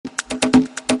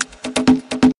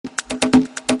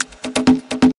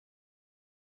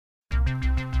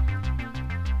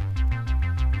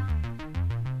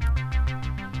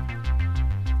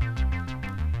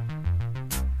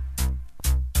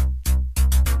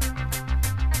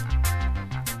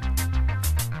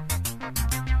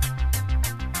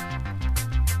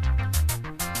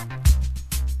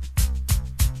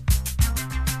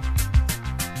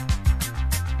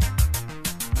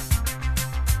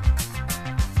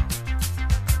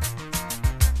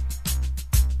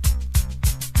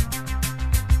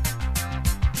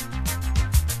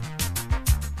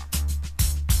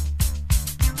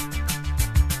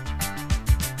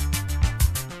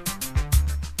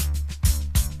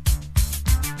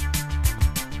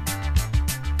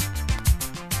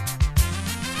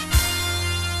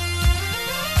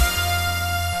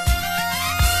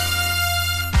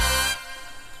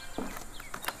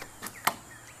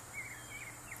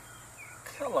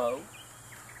Hello,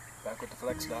 back with the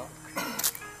Flex Dog.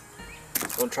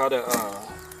 Gonna try to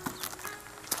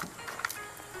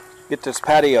get this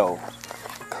patio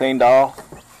cleaned off.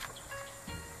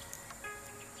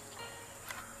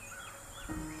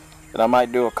 And I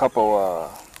might do a couple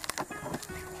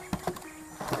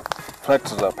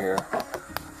flexes up here.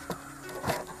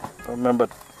 I remember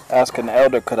asking the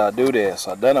elder, could I do this?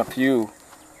 I done a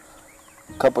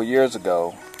couple years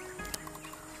ago.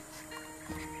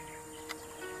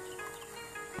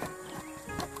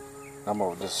 I'm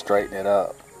gonna just straighten it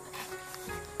up,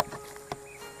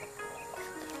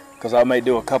 cause I may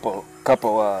do a couple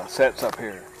sets up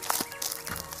here.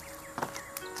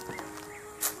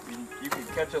 You can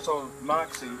catch us on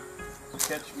Moxie.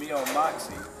 Catch me on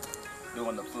Moxie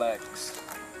doing the flex.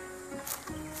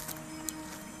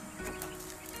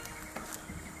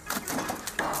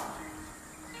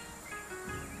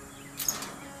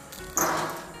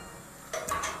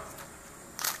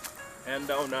 And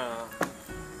on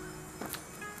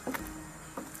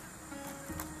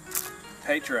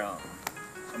Patreon.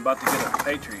 I'm about to get a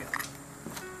Patreon.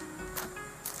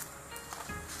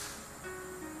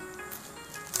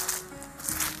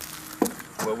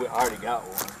 Well, we already got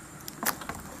one.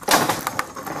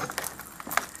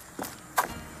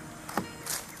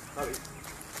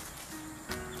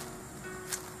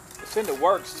 It's in the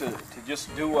works to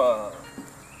just do an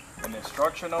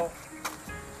instructional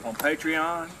on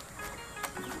Patreon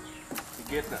to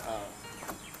get the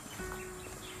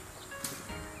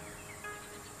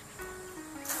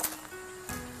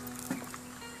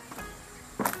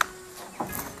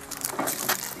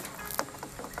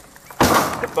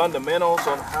fundamentals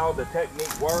on how the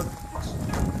technique works.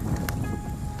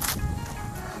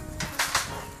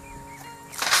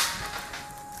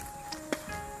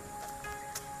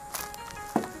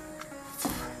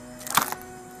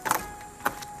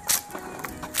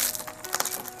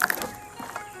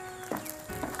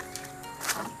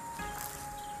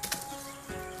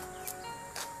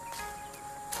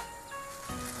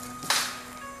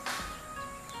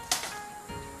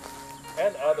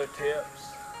 And other tips.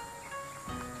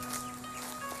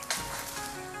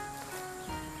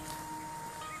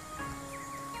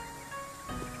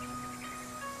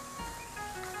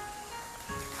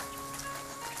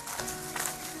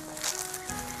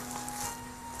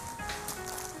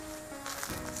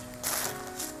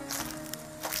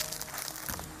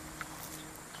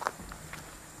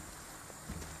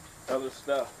 Other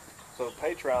stuff. So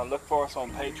Patreon, look for us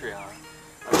on Patreon.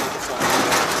 I think it's on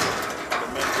the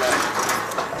mid-level.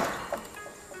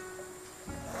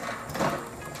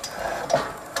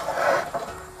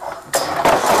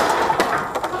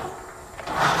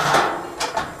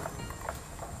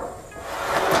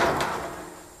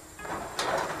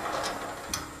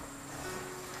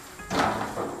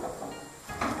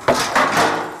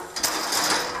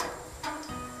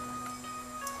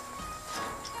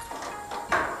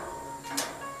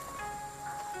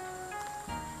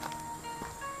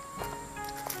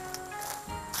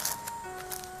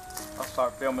 I'll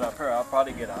start filming up here. I'll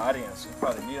probably get an audience. You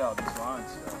probably need all these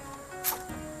lines still.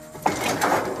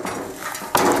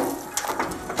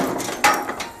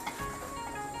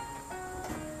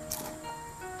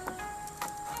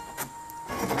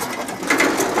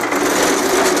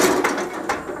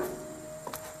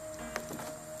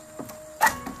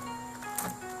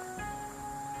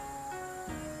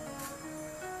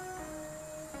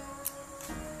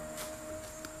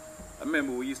 I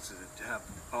remember we used to have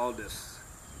all this,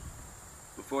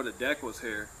 before the deck was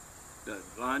here, the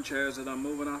lawn chairs that I'm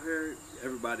moving out here,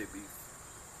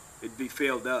 it'd be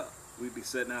filled up. We'd be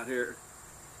sitting out here.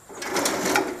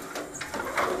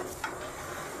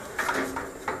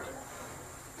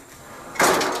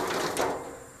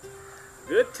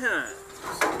 Good times.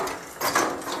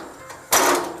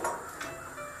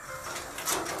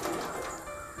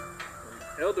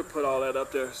 Elder put all that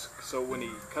up there so when he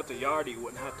cut the yard he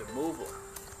wouldn't have to move them.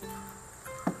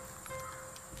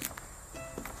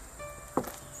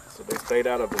 So they stayed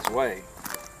out of his way.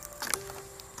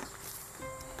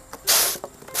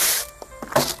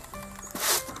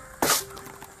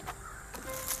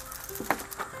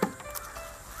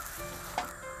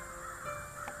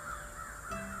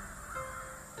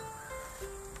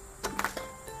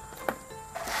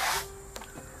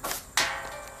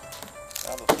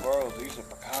 Now the squirrels, these are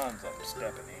pecans I'm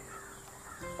stepping in.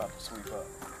 About to sweep up.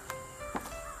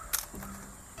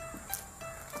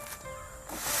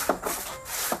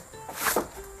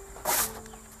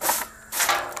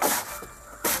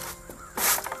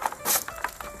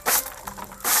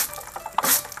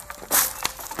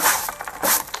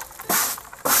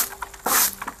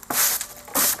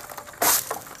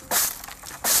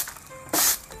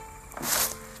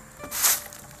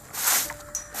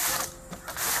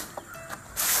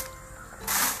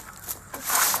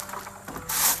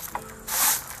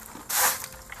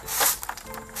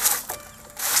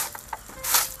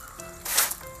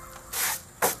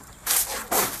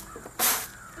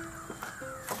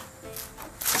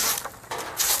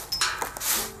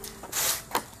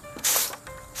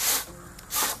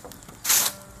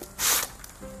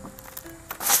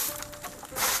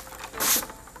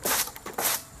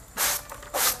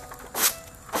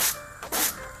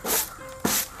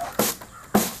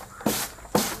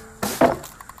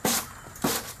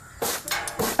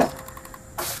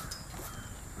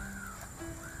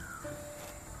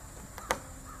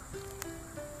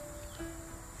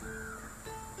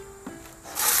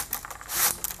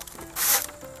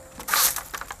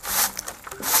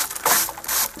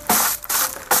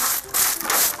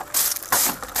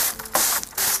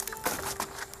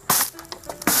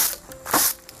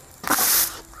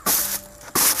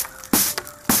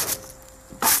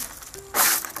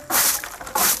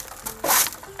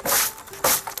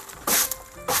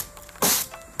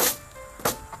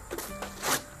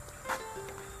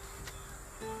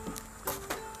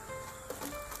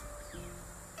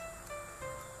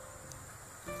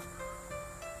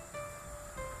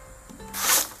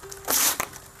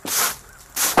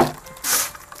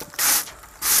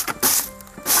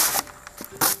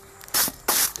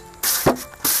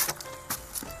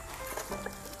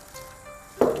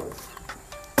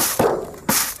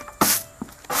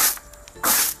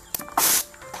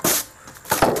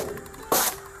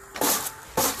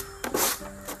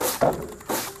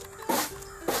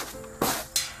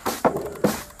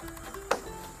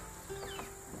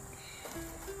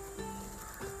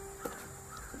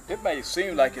 may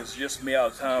seem like it's just me all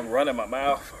the time running my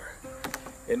mouth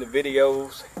or in the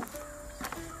videos.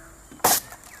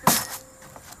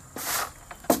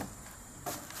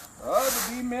 To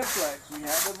be Midflex, we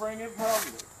have to bring it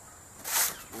public.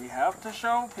 We have to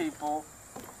show people.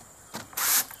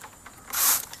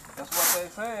 That's what they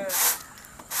said.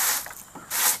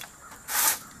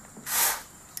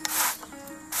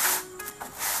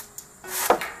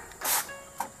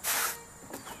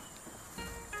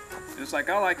 It's like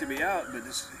I like to be out, but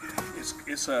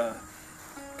it's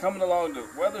coming along. The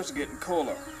weather's getting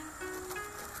cooler.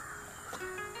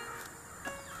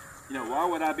 You know, why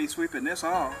would I be sweeping this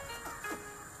off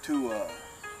to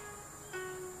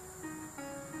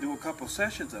do a couple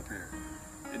sessions up here?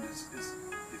 And it's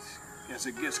as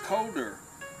it gets colder,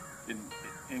 and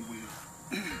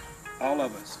we all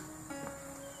of us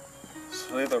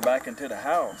slither back into the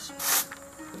house,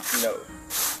 you know.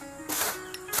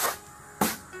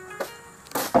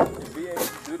 To be able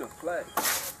to do the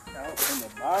flex out in the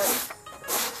body,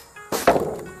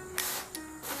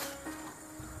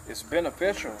 it's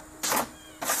beneficial,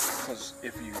 because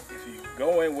if you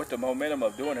go in with the momentum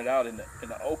of doing it out in the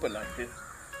open like this,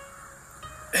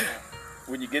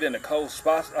 when you get in a cold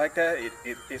spot like that,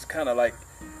 it's kind of like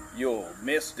you'll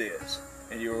miss this,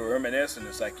 and you're reminiscing.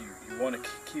 It's like you want to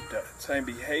keep the same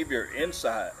behavior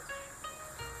inside,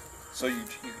 so you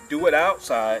do it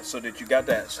outside so that you got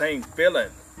that same feeling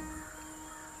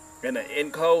in the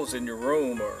enclosed in your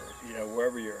room, or you know,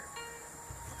 wherever you're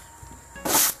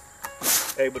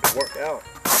able to work out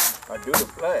or do the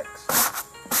flex.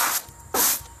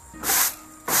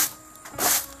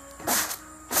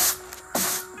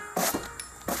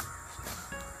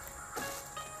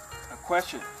 A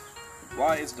question: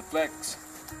 why is the flex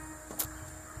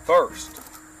first?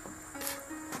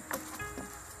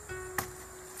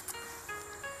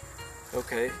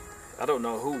 Okay, I don't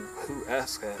know who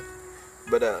asked that,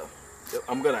 but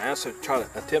I'm gonna try to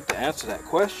attempt to answer that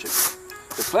question.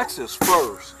 The flex is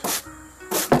first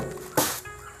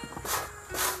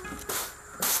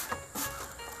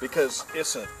because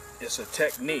it's a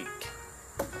technique.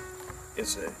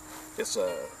 It's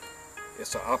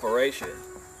an operation.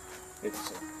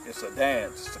 It's a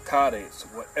dance. It's a kata. It's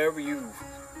whatever you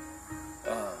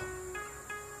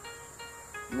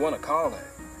want to call it.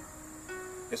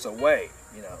 It's a way,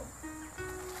 you know.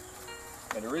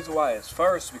 And the reason why it's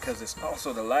first, because it's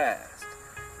also the last.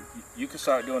 You can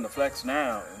start doing the flex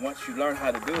now, and once you learn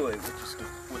how to do it,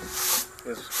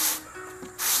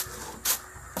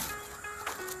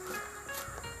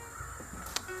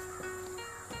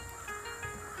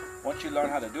 once you learn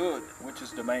how to do it, which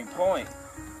is the main point,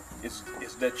 is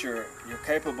that you're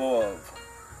capable of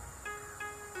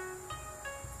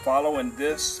following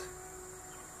this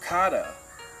kata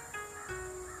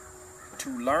to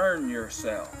learn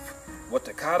yourself. What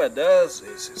the kata does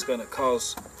is it's going to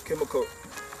cause chemical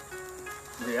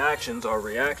reactions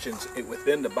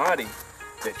within the body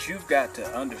that you've got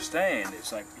to understand.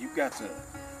 It's like you've got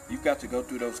to go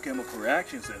through those chemical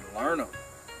reactions and learn them,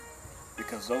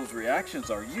 because those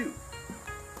reactions are you.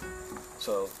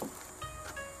 So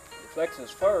the flex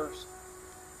is first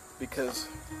because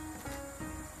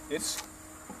it's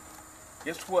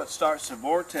what starts the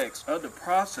vortex of the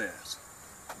process.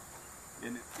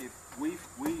 And if we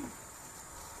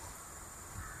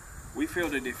feel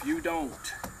that if you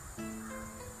don't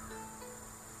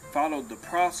follow the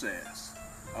process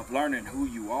of learning who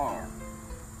you are,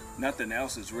 nothing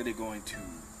else is really going to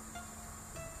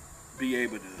be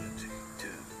able to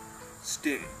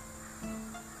stick.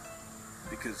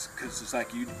 Because it's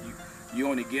like you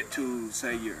only get to,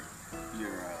 say, your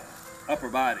upper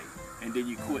body, and then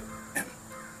you quit.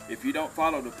 If you don't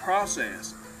follow the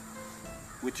process,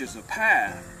 which is a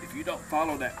path, if you don't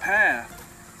follow that path,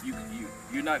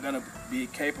 you're not going to be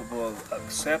capable of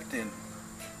accepting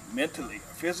mentally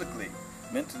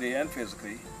and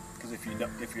physically. Because if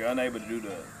you're unable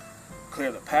to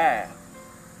clear the path,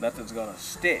 nothing's going to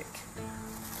stick.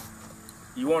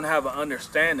 You won't have an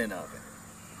understanding of it.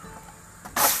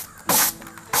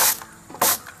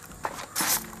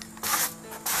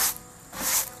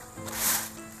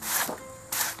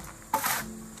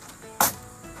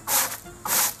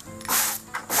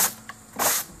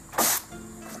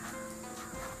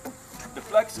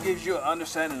 Flex gives you an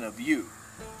understanding of you.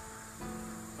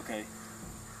 Okay,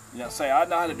 you know, say I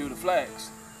know how to do the flex.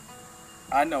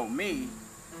 I know me.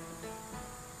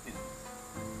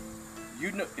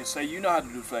 You know, say you know how to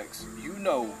do the flex. You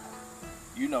know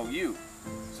you.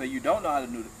 Say you don't know how to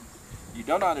do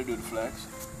the flex.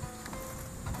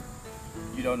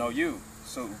 You don't know you.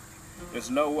 So there's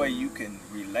no way you can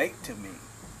relate to me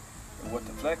And what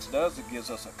the flex does, it gives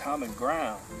us a common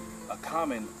ground, a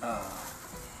common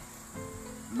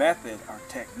method or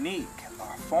technique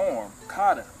or form,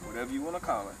 kata, whatever you want to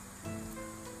call it,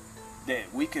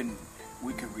 that we can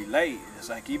relate. It's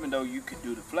like, even though you can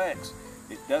do the flex,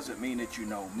 it doesn't mean that you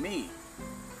know me.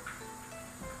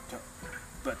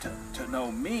 But to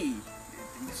know me,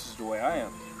 this is the way I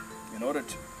am. In order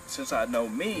to, since I know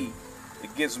me,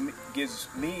 it gives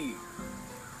me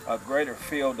a greater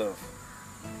field of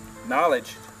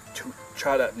knowledge to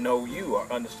try to know you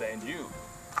or understand you.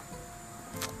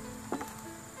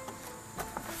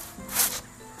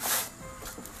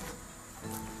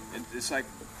 It's like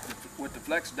what the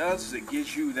flex does is it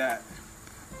gives you that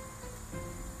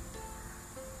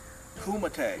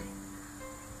kumite.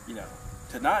 You know,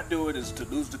 to not do it is to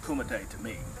lose the kumite to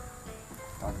me.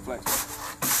 On the flex,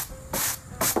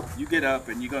 you get up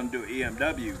and you're gonna do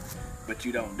EMW, but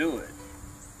you don't do it.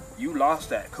 You lost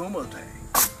that kumite.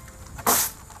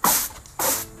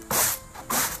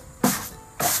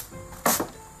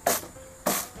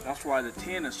 That's why the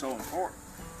 10 is so important.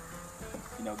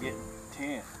 You know, getting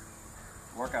 10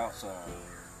 workouts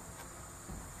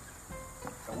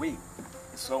a week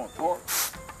is so important.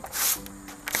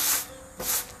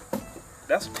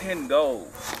 That's 10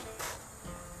 goals.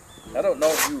 I don't know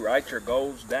if you write your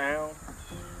goals down.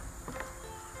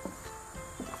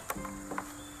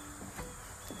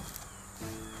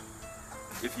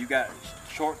 If you got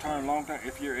short-term, long-term,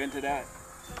 if you're into that,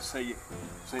 say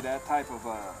that type of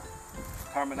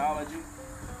terminology.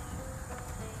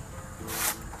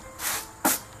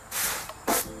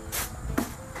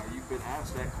 You've been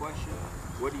asked that question.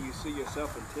 What do you see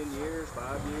yourself in 10 years,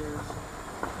 5 years?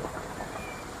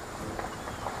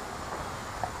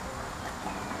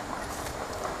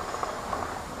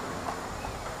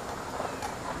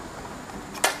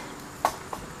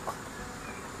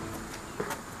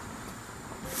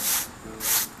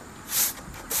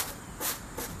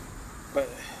 But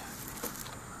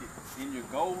in your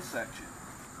goal section,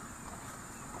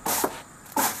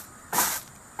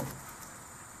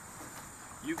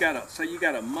 you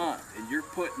got a month and you're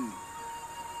putting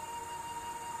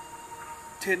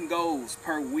 10 goals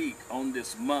per week on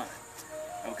this month.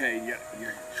 Okay,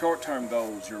 your short-term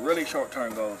goals, your really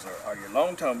short-term goals, or your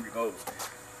long-term goals.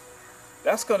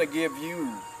 That's going to give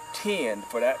you 10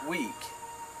 for that week,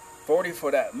 40 for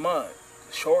that month.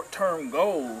 Short-term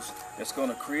goals that's going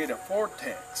to create a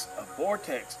vortex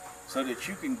so that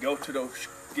you can get to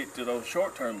those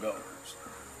short-term goals.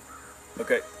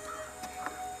 Okay,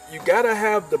 you gotta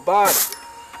have the body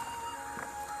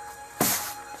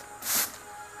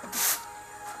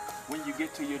when you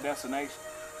get to your destination.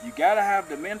 You gotta have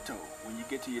the mental when you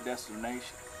get to your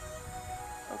destination.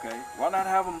 Okay, why not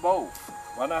have them both?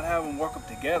 Why not have them work up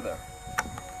together?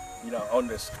 You know, on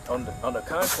the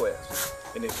conquest.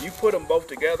 And if you put them both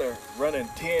together, running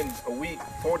 10 a week,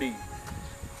 40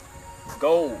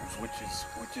 goals, which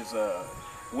is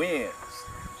wins,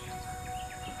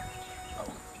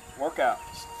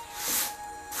 workouts.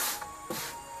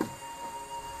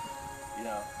 You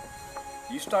know,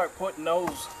 you start putting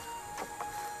those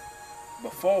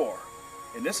before,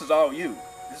 and this is all you.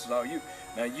 This is all you.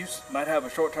 Now you might have a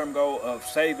short-term goal of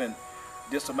saving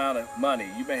this amount of money.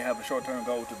 You may have a short-term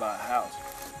goal to buy a house.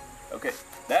 Okay,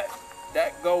 that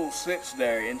goal sits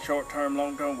there in short-term,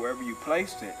 long-term, wherever you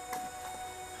placed it.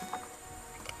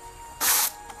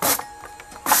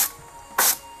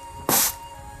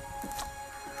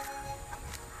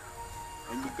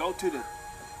 And you go through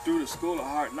the school of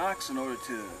hard knocks in order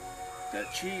to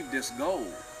achieve this goal.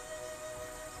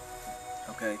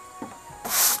 Okay.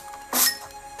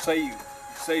 Say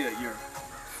that your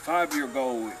 5-year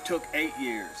goal, it took 8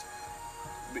 years.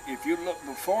 But if you look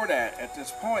before that, at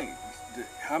this point,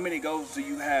 how many goals do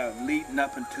you have leading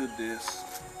up into this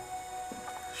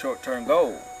short-term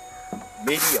goal?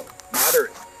 Medium,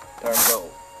 moderate term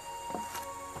goal.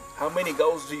 How many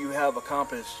goals do you have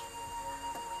accomplished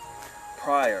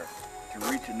prior to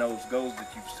reaching those goals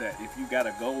that you've set? If you got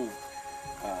a goal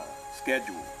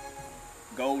schedule,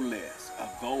 goal list, a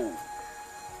goal,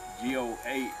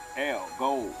 G-O-A-L,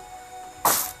 goal.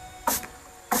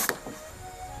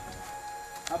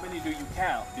 How many do you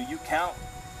count? Do you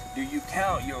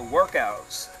count your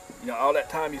workouts? You know, all that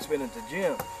time you spend at the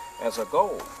gym as a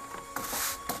goal.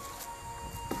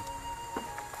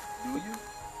 Do you?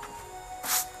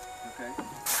 Okay.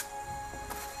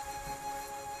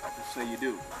 I just say you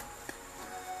do.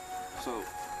 So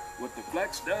what the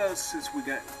flex does, since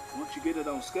once you get it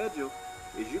on schedule,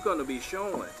 is you're going to be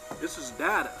showing, this is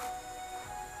data,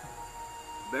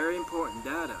 very important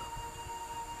data,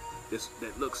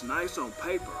 that looks nice on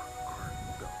paper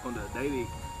or on the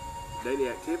daily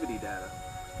activity data,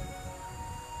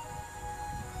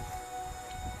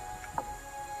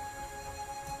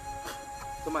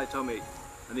 Somebody told me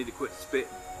I need to quit spitting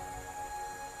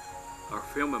or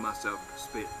filming myself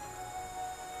spitting.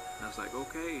 And I was like,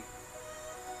 okay.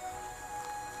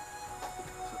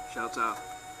 So, shouts out.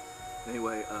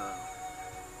 Anyway,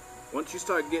 once you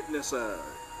start getting this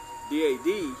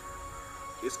DAD,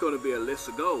 it's going to be a list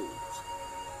of goals.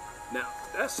 Now,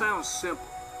 that sounds simple.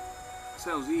 It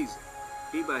sounds easy.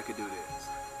 Anybody could do this.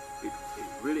 It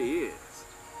really is.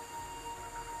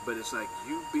 But it's like,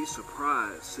 you'd be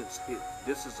surprised, since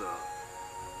this is a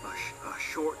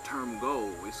short-term goal.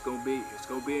 It's gonna be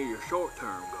in your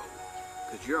short-term goal,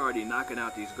 because you're already knocking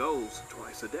out these goals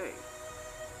twice a day.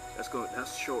 That's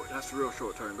a real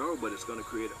short-term goal, but it's gonna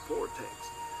create a vortex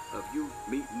of you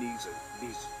meeting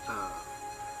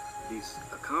these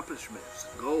accomplishments,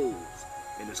 goals,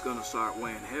 and it's gonna start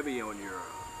weighing heavy on your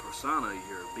persona,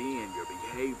 your being, your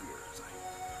behaviors,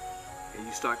 and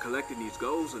you start collecting these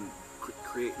goals and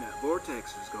creating that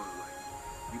vortex. Is going to, like,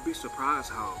 you'd be surprised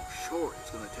how short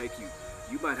it's going to take you.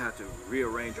 You might have to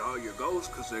rearrange all your goals,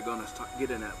 because they're going to start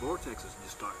getting that vortex and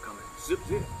just start coming zip.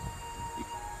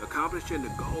 Accomplishing the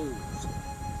goals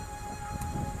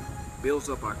builds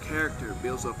up our character,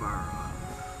 builds up our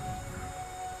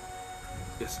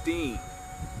esteem.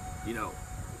 You know,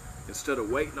 instead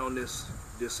of waiting on this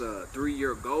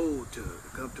 3-year goal to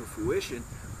come to fruition,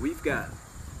 we've got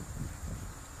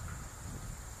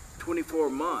 24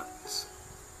 months,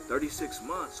 36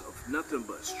 months of nothing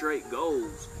but straight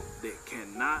goals that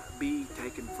cannot be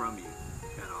taken from you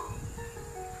at all.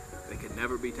 They can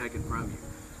never be taken from you.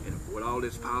 And with all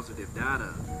this positive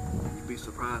data, you'd be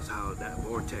surprised how that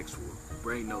vortex will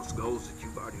bring those goals that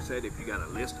you've already said. If you got a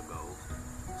list of goals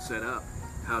set up,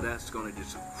 how that's going to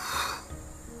just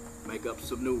make up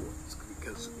some new ones.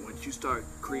 Because once you start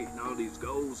creating all these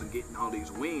goals and getting all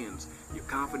these wins, your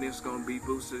confidence is going to be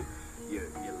boosted. Your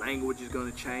language is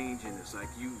going to change, and it's like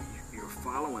you're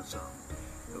following something.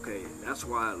 Okay, that's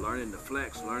why learning the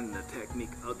flex, learning the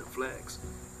technique of the flex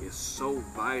is so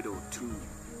vital to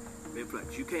mint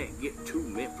flex. You can't get to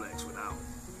mint flex without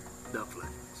the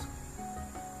flex.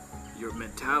 Your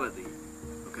mentality,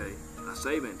 okay, I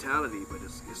say mentality, but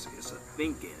it's a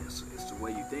thinking. It's the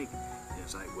way you think. And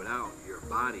it's like, without your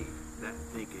body, that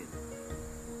thinking,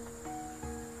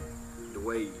 the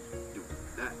way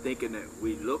that thinking that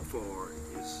we look for,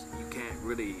 is you can't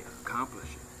really accomplish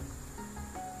it.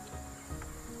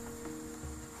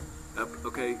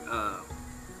 Okay,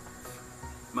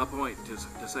 my point to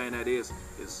saying that is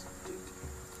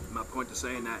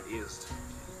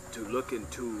to look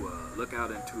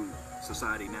out into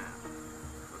society now.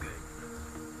 Okay,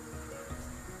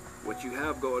 what you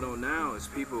have going on now is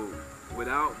people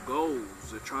without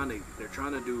goals. They're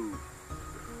trying to do,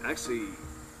 actually,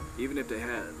 even if they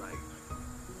had like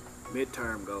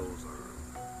midterm goals or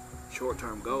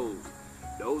short-term goals,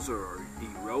 those are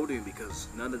eroding because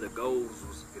none of the goals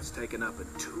is taken up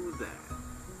into that.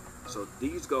 So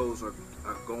these goals are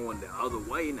going the other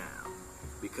way now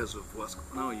because of what's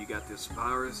going on. You got this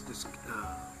virus, this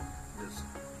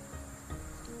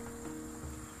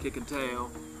kicking tail,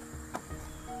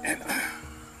 and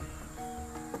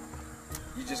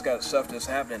you just got stuff that's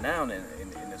happening now, and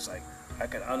it's like, I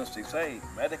can honestly say,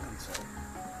 medically say,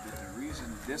 that the reason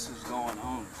this is going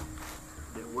on,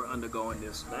 that we're undergoing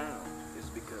this now, is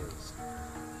because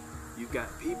you've got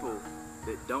people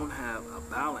that don't have a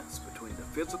balance between the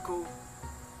physical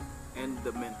and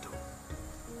the mental.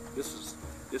 This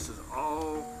is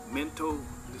all mental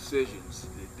decisions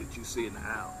that you see in the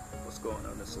out. What's going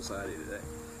on in society today?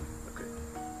 Okay.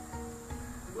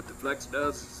 What the flex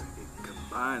does is it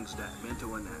combines that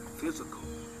mental and that physical.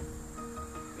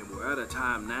 And we're at a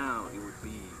time now, it would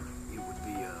be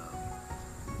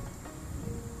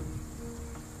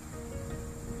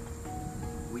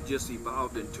we just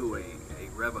evolved into a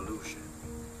revolution.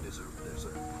 There's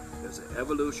an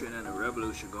evolution and a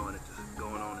revolution going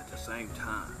on at the same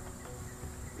time.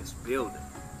 It's building,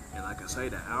 and like I say,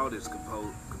 the out is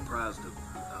comprised of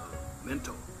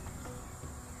mental.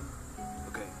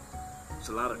 Okay, it's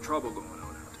a lot of trouble going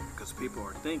on out there because people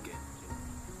are thinking.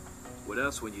 With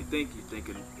us, when you think, you're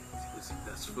thinking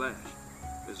that's flesh.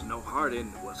 There's no heart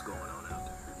in what's going on out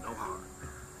there. No heart.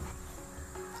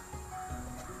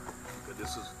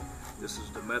 Because this is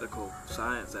the medical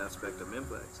science aspect of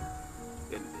Minflex.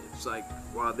 And it's like,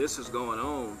 while this is going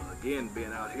on, again,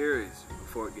 being out here is,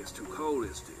 before it gets too cold,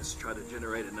 is try to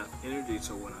generate enough energy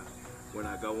so when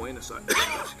I go in and start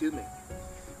excuse me,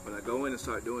 when I go in and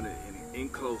start doing it in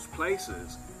enclosed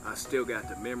places, I still got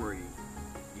the memory,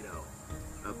 you know,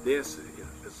 of this, you know,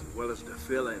 as well as the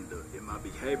feeling in my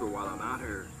behavior while I'm out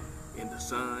here in the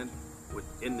sun,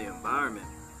 in the environment,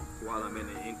 while I'm in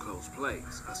an enclosed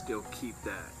place. I still keep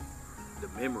the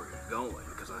memory going.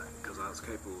 because I was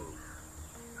capable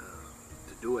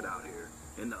to do it out here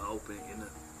in the open, in the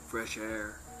fresh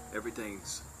air.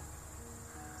 Everything's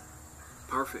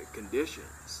perfect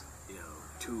conditions, you know,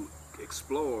 to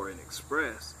explore and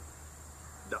express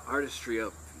the artistry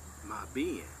of my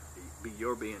being, be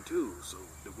your being too. So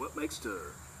what makes the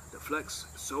flex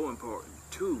so important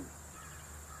to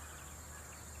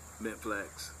Mint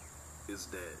Flex is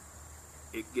that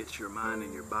it gets your mind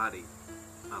and your body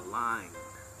aligned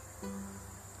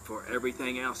for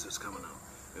everything else that's coming on.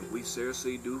 And we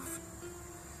seriously do,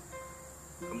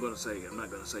 I'm not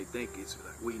gonna say think, it's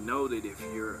like we know that if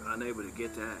you're unable to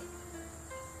get that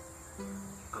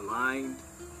aligned,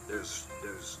 there's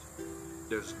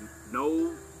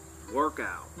no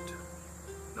workout,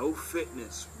 no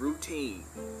fitness routine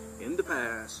in the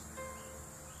past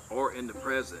or in the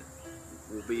present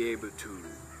will be able to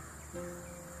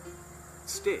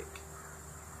stick.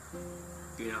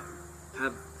 You know,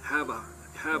 have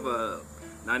a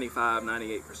 95,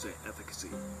 98% efficacy.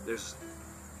 It's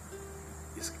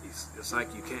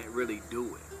like you can't really do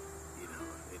it. You know,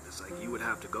 it's like you would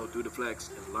have to go through the flex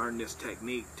and learn this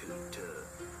technique to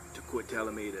quit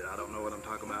telling me that I don't know what I'm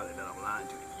talking about and that I'm lying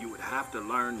to you. You would have to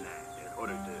learn that in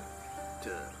order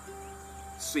to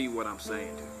see what I'm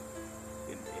saying to you.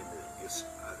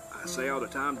 I say all the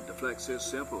time that the flex is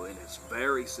simple, and it's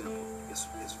very simple. It's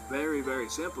very, very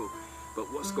simple. But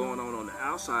what's going on the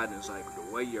outside is like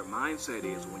the way your mindset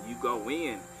is. When you go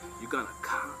in, you're gonna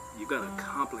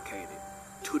complicate it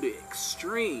to the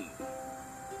extreme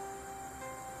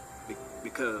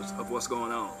because of what's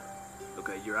going on.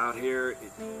 Okay, you're out here.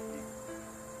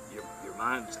 Your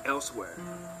mind's elsewhere,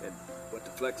 and what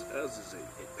the flex does is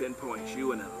it pinpoints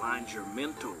you and aligns your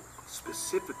mental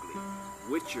specifically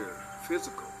with your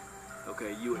physical.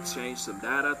 Okay, you exchange some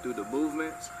data through the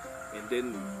movements, and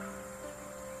then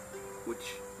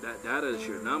which that data is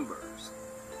your numbers.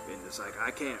 And it's like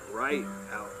I can't write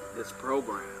out this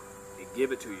program and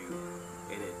give it to you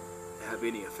and it have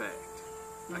any effect.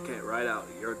 I can't write out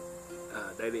your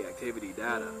daily activity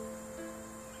data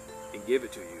and give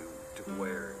it to you to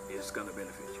where it's going to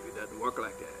benefit you. It doesn't work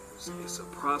like that. It's a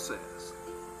process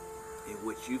in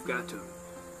which you've got to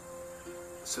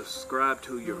subscribe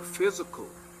to your physical.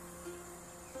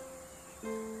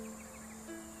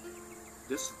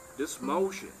 This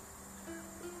motion,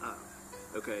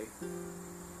 okay,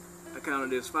 I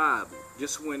counted as 5.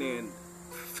 Just went in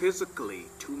physically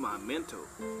to my mental,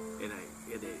 and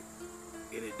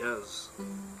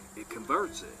it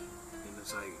converts it, and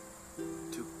it's like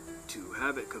to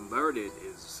have it converted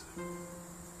is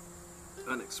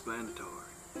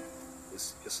unexplanatory.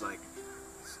 It's like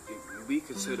it would be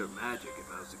considered magic if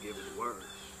I was to give it a word,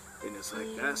 and it's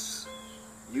like that's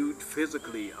you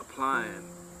physically applying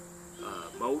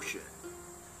motion,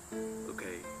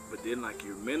 okay, but then like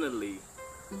you're mentally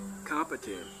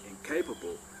competent and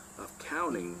capable of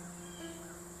counting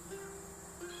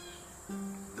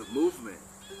the movement,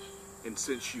 and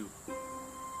since you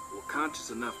were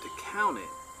conscious enough to count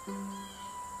it,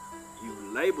 you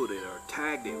labeled it or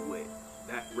tagged it with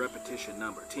that repetition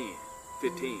number, 10,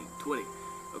 15, 20,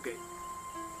 okay,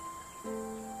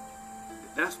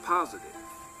 that's positive.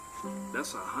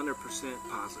 That's 100%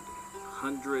 positive.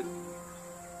 100.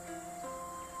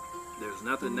 There's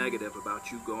nothing negative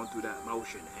about you going through that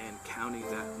motion and counting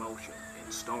that motion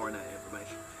and storing that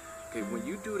information. Okay, when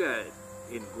you do that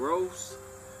in gross,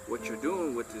 what you're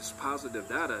doing with this positive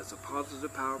data is a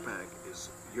positive power pack. Is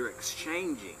you're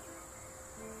exchanging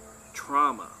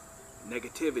trauma,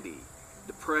 negativity,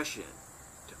 depression,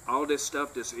 all this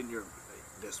stuff that's in your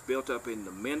that's built up in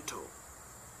the mental,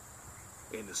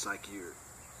 and it's like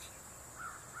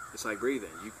it's like breathing.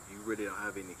 You really don't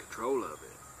have any control of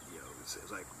it. You know,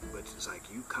 but it's like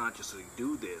you consciously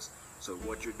do this. So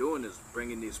what you're doing is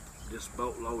bringing this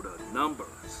boatload of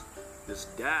numbers, this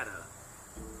data,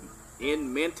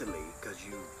 in mentally because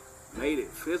you made it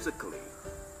physically.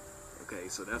 Okay,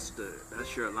 so that's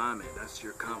your alignment. That's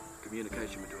your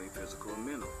communication between physical and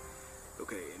mental.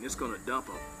 Okay, and it's gonna dump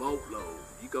a boatload.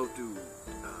 You go through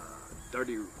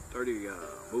 30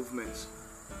 movements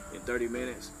in 30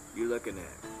 minutes. You're looking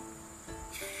at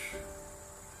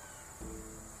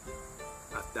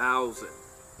 1,000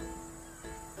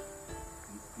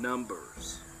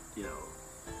 numbers, you know,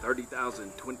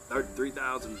 30,000,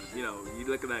 33,000, you know, you're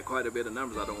looking at quite a bit of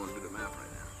numbers. I don't want to do the math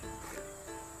right now. Okay.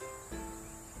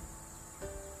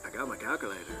 I got my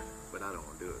calculator, but I don't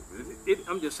want to do it.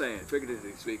 I'm just saying,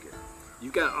 figuratively speaking,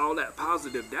 you got all that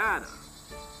positive data.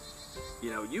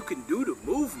 You know, you can do the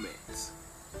movements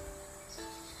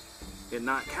and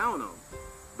not count them,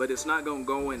 but it's not gonna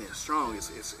go in as strong.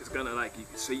 It's gonna, like, you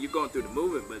see, you're going through the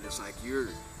movement, but it's like you're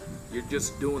You're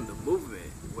just doing the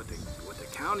movement. What the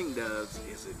counting does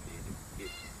is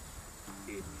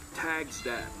it tags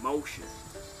that motion,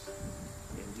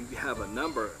 and you have a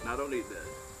number.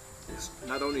 It's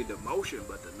not only the motion,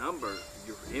 but the number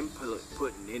you're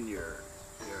putting in your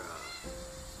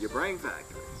brain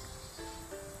factory.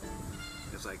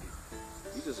 It's like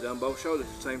you just done both shoulders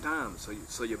at the same time,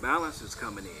 so your balance is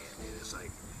coming in, and it's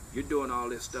like you're doing all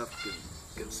this stuff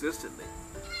consistently,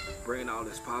 bringing all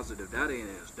this positive data in,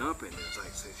 and it's dumping. It's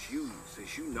like since you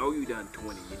know you done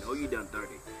 20, you know you done 30,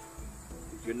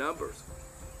 your numbers,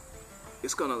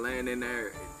 it's gonna land in there,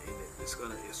 and it's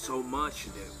so much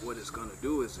that what it's gonna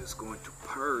do is it's going to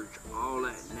purge all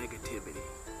that negativity,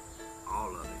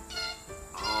 all of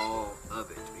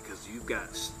it, because you've got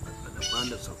an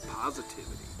abundance of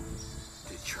positivity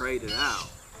to trade it out.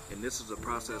 And this is a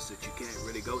process that you can't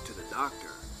really go to the doctor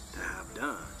to have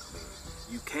done. I mean,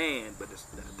 you can, but I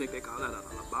think they call that a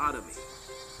lobotomy,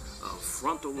 a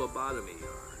frontal lobotomy,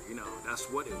 or that's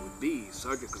what it would be,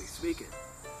 surgically speaking.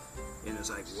 And it's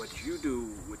like what you do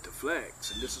with the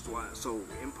flex, and this is why it's so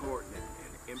important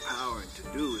and empowering to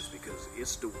do, is because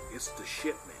it's the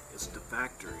shipment, it's the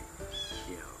factory,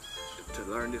 to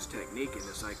learn this technique. And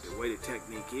it's like the way the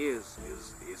technique is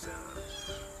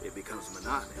it becomes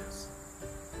monotonous.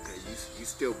 Okay, you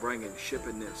still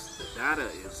shipping this. The data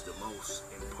is the most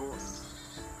important.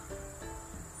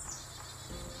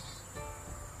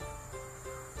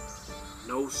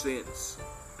 No sense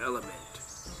element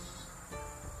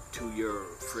to your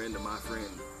friend or my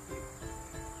friend,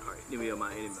 or enemy of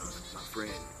my enemy, my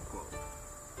friend, quote.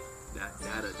 That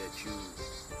data that you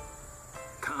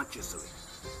consciously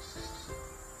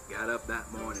got up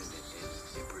that morning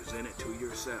and presented to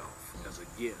yourself as a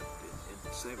gift. And at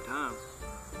the same time,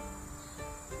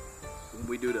 when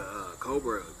we do the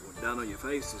Cobra down on your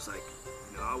face, it's like,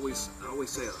 I always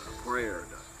say a prayer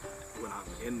when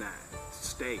I'm in that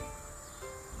state.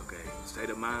 Okay, state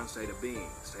of mind, state of being,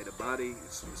 state of body.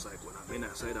 It's like when I'm in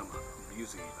that state, I'm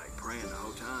usually like praying the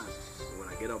whole time. And when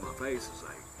I get on my face, it's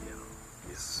like,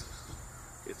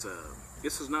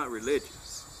 this is not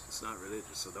religious. It's not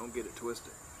religious, so don't get it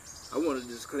twisted. I want to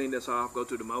just clean this off, go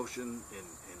through the motion, and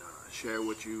share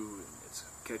with you.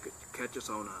 And catch us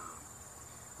on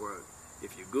where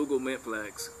if you Google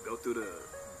MintFlex, go through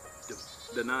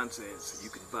the nonsense, you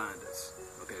can find us.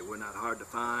 Okay, we're not hard to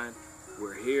find.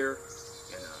 We're here.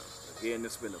 And again,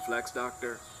 this has been the Flex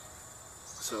Doctor.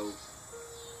 So,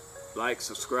 like,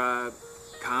 subscribe,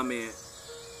 comment,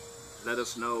 let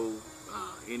us know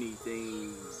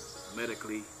anything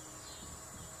medically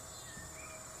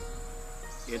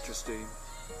interesting,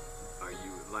 or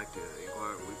you would like to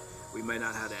inquire. We may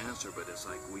not have the answer, but it's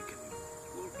like we'll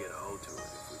get a hold to it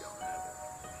if we don't have it.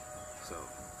 So,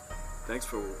 thanks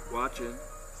for watching.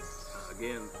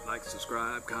 Again, like,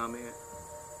 subscribe, comment,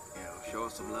 show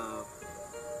us some love.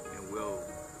 And we'll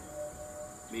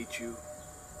meet you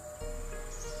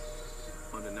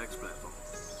on the next platform.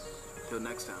 Till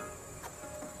next time,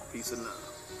 peace and love.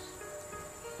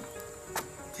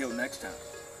 Till next time,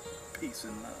 peace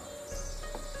and love.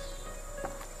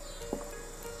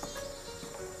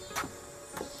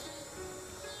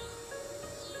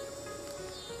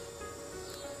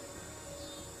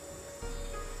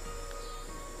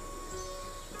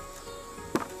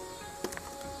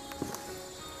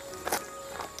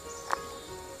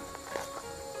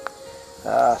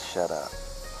 Shut up.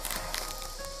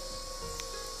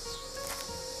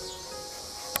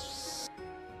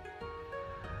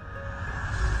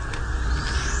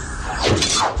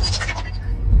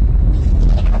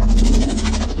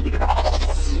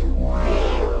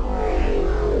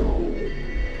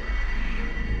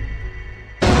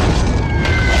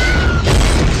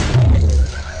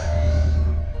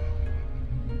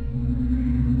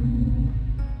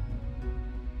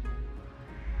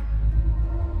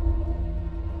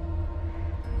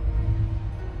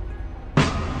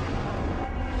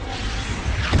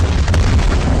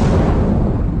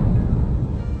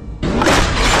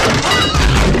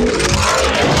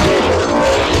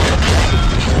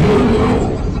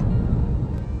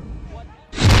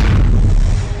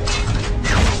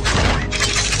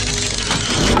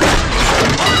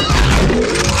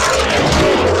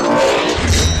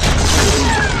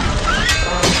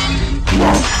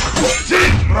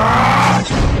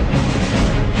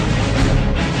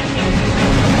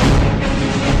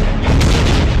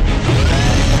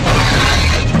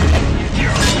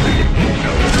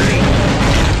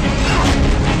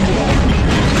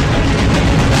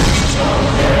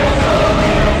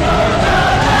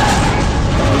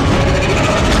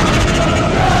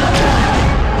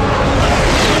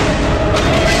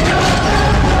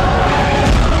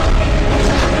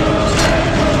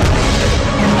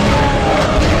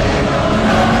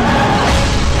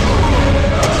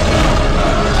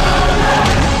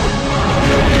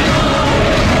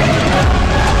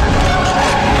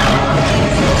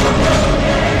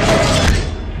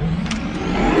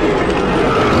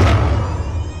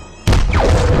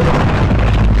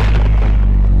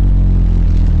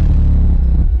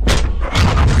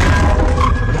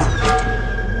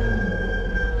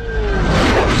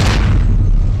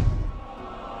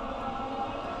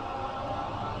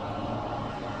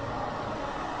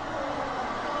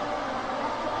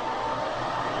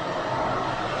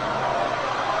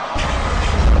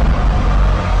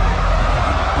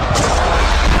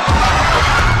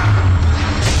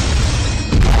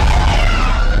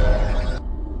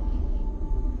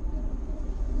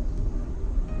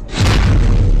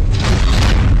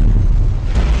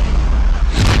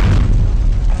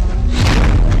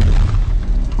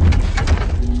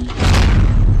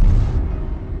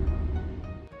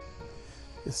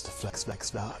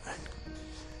 Doc,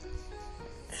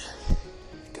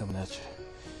 coming at you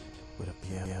with a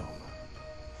PM.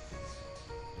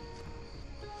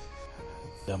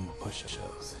 Dumb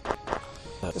push-ups.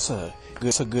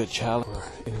 It's a good challenge for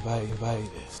anybody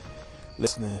that's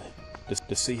listening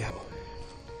to see how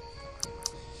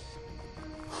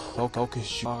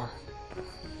focused you are,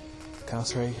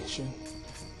 concentration,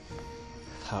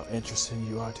 how interesting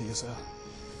you are to yourself.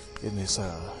 In this,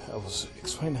 I was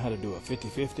explaining how to do a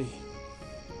 50-50,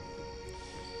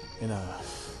 and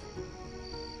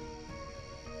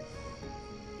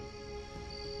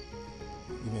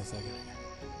give me a second.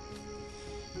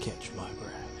 Catch my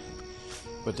breath.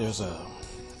 But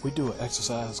we do an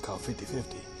exercise called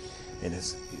 50-50, and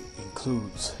it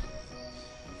includes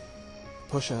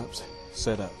push-ups,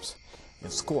 sit-ups,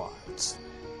 and squats.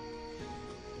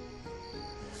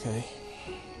 Okay.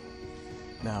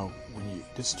 Now,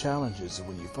 this challenge is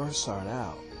when you first start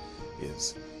out,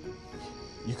 is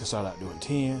you can start out doing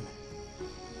 10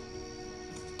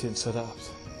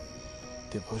 sit-ups,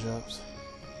 10 push-ups,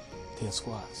 10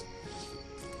 squats.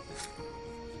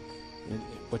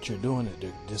 What you're doing at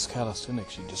this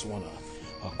calisthenics, you just want to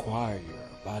acquire your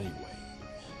body weight.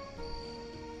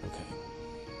 Okay.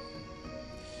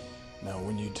 Now,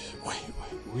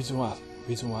 reason why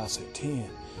I said 10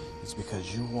 is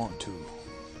because you want to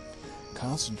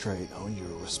concentrate on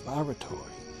your respiratory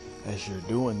as you're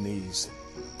doing these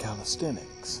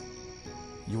calisthenics.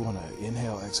 You want to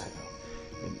inhale, exhale,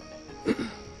 and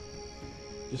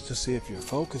just to see if you're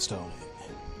focused on it.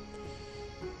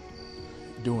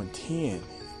 Doing 10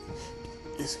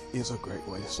 is a great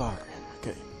way to start.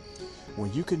 Okay,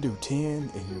 when you can do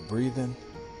 10 and you're breathing,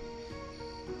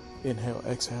 inhale,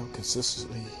 exhale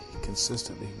consistently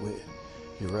with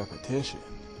your repetition,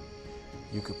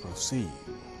 you can proceed.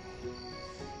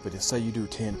 But say you do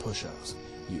 10 push-ups,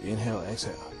 you inhale,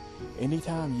 exhale.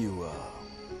 Anytime you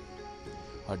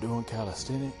are doing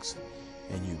calisthenics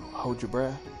and you hold your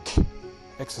breath,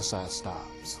 exercise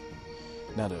stops.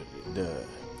 Now the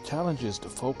challenge is to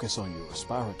focus on your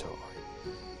respiratory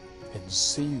and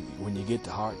see when you get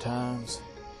to hard times.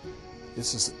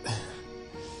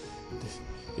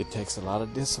 It takes a lot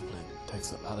of discipline.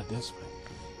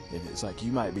 And it's like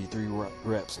you might be 3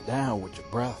 reps down with your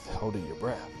breath, holding your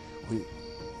breath.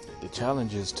 The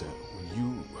challenge is to, when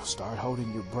you start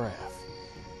holding your breath,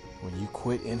 when you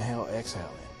quit inhale, exhaling,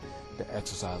 the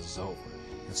exercise is over,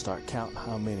 and start counting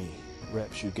how many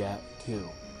reps you got till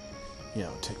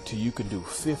you can do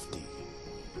 50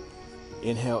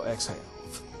 inhale, exhale,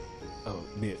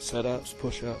 be it sit-ups,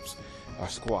 push-ups, or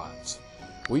squats.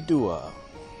 We do a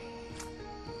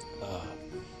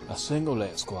single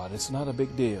leg squat. It's not a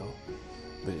big deal,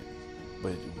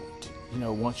 but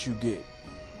once you get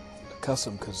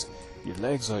accustomed, because your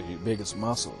legs are your biggest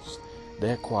muscles,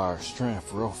 they acquire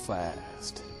strength real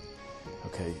fast.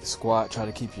 Okay, squat, try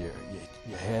to keep your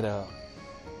head up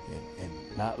and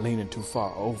not leaning too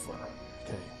far over.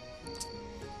 Okay,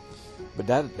 but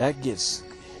that gets,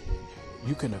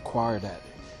 you can acquire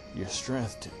your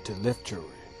strength to lift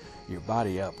your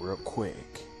body up real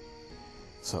quick.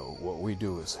 So what we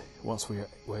do is, once we're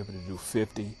able to do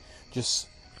 50, just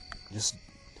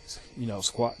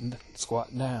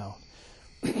squatting down.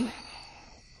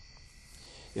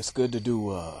 It's good to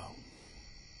do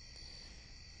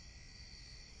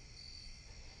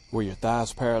where your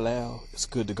thighs parallel. It's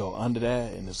good to go under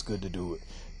that, and it's good to do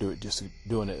it just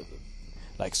doing it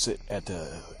like sit at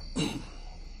the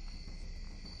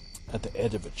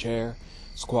edge of a chair,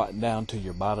 squatting down till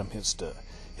your bottom hits the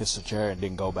chair, and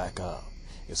then go back up.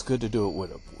 It's good to do it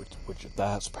with your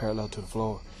thighs parallel to the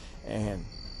floor and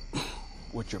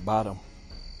with your bottom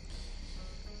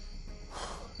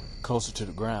closer to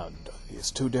the ground. It's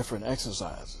 2 different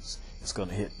exercises. It's going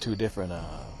to hit 2 different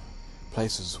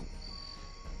places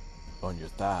on your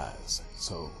thighs.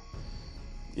 So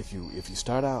if you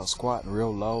start out squatting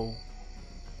real low,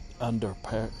 under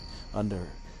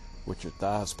with your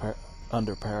thighs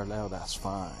under parallel, that's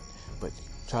fine. But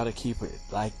try to keep it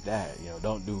like that.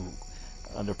 Don't do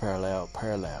under parallel,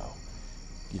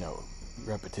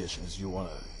 repetitions. You want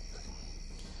to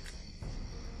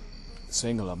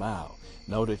single them out.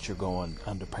 Know that you're going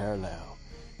under parallel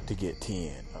to get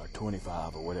 10 or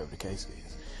 25 or whatever the case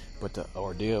is. But the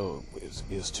ordeal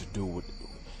is to do with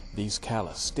these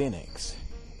calisthenics.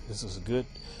 This is a good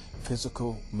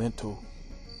physical, mental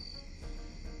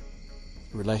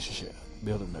relationship.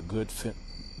 Building a good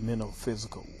mental,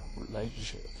 physical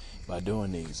relationship by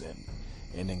doing these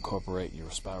and incorporate your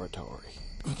respiratory.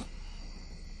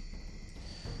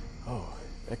 Oh,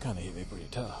 that kind of hit me pretty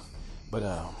tough. But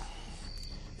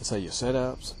so your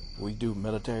sit-ups, we do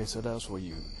military sit-ups where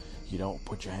you don't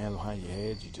put your hands behind your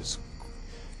head. You just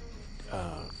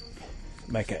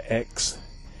make an X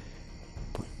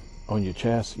on your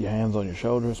chest, your hands on your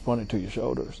shoulders, pointing to your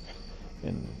shoulders,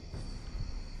 and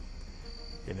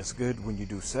it's good when you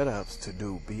do setups to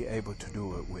be able to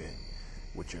do it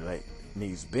with your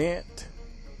knees bent,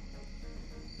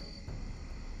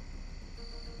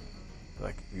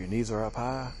 like your knees are up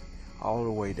high, all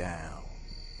the way down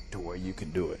to where you can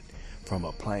do it from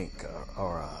a plank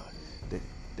or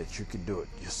that you can do it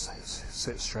just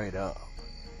sit straight up,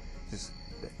 just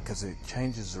because it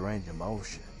changes the range of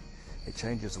motion. It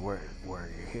changes where you're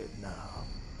hitting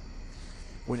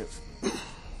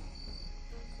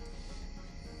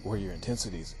where your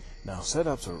intensities. Now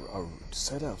setups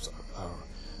are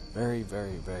very,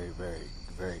 very, very, very,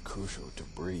 very crucial to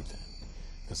breathing,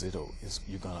 because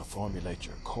you're gonna formulate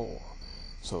your core.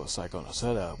 So it's like on a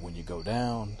setup, when you go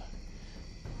down,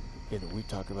 and we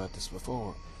talked about this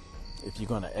before, if you're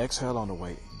gonna exhale on the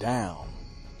way down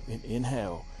and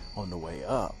inhale on the way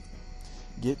up,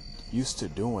 get used to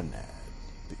doing that.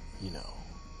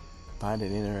 Find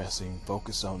it interesting,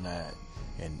 focus on that,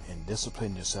 and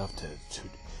discipline yourself to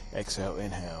exhale,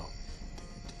 inhale.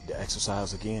 The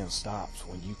exercise again stops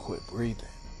when you quit breathing.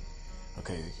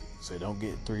 Okay, so don't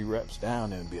get 3 reps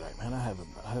down and be like, man, I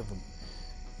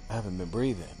haven't been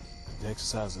breathing. The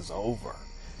exercise is over.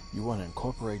 You want to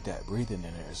incorporate that breathing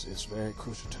in there. It's very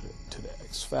crucial to the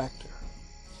X factor.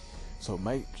 So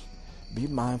be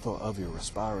mindful of your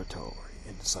respiratory.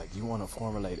 It's like you want to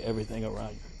formulate everything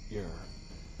around your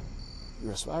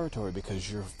respiratory,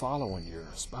 because you're following your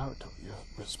respiratory. Your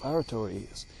respiratory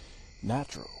is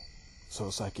natural. So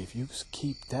it's like if you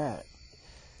keep that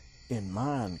in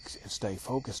mind and stay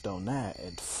focused on that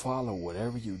and follow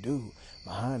whatever you do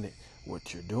behind it,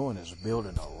 what you're doing is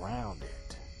building around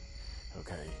it.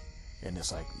 Okay? And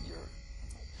it's like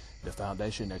the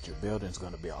foundation that you're building is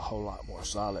going to be a whole lot more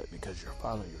solid because you're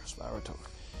following your respiratory.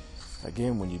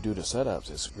 Again, when you do the setups,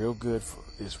 it's real good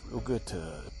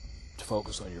to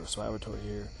focus on your respiratory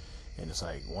here. And it's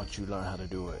like once you learn how to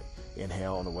do it,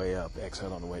 inhale on the way up,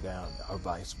 exhale on the way down, or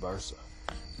vice versa.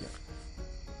 Yeah.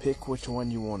 Pick which one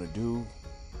you want to do,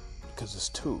 because it's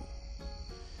 2.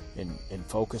 And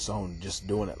focus on just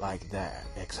doing it like that.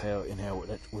 Exhale, inhale,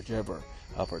 whichever,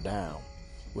 up or down.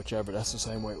 Whichever. That's the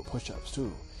same way with push-ups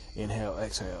too. Inhale,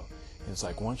 exhale. And it's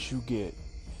like once you get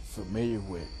familiar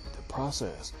with the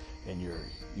process and you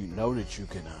know that you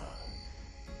can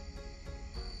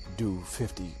do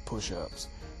 50 push-ups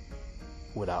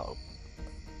without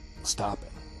stopping,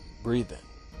 breathing,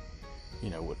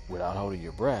 without holding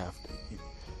your breath,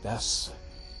 that's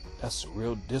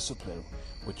real discipline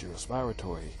with your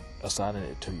respiratory, assigning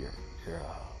it to your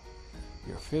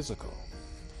physical.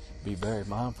 Be very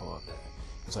mindful of that.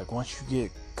 It's like once you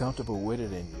get comfortable with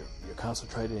it and you're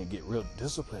concentrated and get real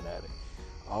disciplined at it,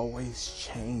 always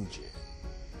change it,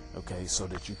 okay, so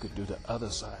that you could do the other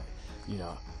side.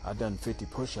 I've done 50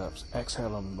 push-ups,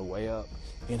 exhaling on the way up,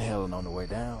 inhaling on the way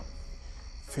down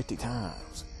 50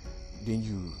 times. Then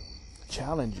you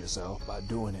challenge yourself by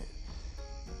doing it,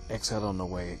 exhaling on the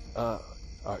way up,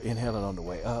 or inhaling on the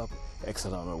way up,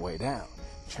 exhaling on the way down,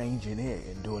 changing it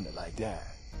and doing it like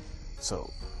that. So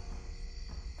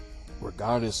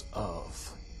regardless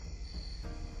of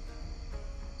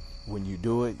when you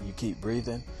do it, you keep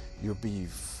breathing, you'll be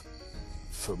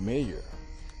familiar,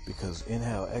 because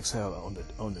inhale, exhale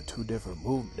on the two different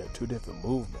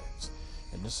movements,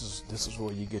 and this is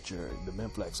where you get the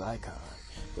Menflex icon.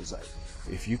 It's like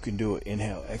if you can do it,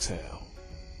 inhale, exhale,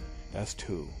 that's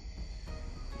 2.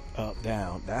 Up,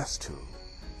 down, that's 2,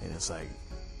 and it's like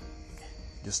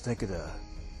just think of the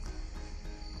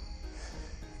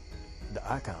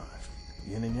icon,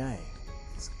 yin and yang.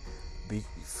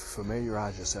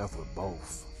 Familiarize yourself with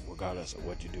both, regardless of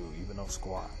what you do, even on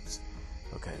squats.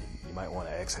 Okay, you might want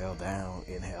to exhale down,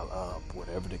 inhale up,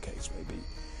 whatever the case may be.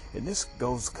 And this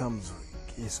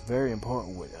it's very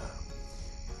important with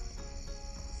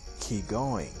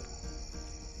Qigong.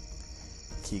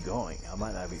 I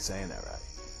might not be saying that right,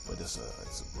 but it's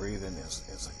a breathing.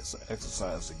 It's an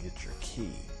exercise to get your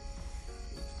Qi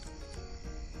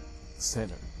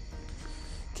centered.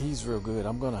 Qi's real good.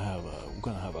 We're gonna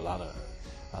have a lot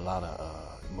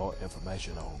of more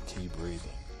information on Qi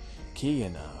breathing. Qi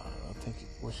and I think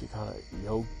what she call it,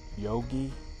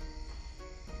 yogi,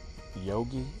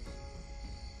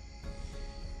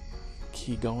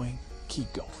 Qigong,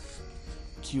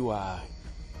 QI,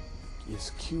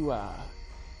 it's QI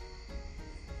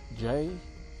JON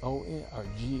or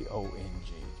GONG,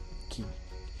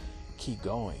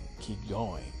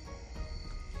 Qigong.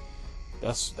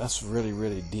 That's really,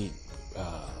 really deep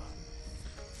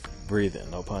breathing,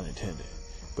 no pun intended,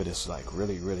 but it's like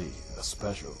really, really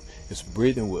special. It's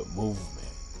breathing with movement.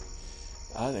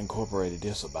 I incorporated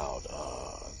this about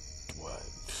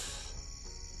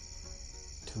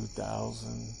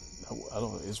 2000. I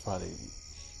don't. It's probably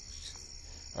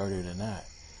earlier than that.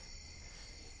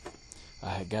 I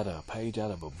had got a page out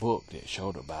of a book that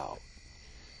showed about.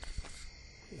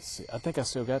 I think I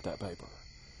still got that paper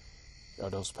or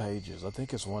those pages. I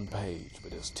think it's one page,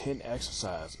 but it's 10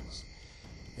 exercises,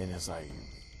 and it's like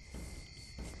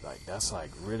that's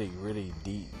like really, really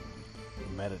deep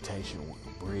meditation with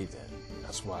breathing.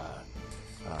 That's why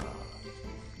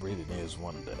breathing is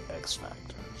one of the X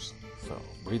factors. So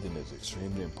breathing is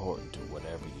extremely important to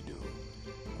whatever you do. I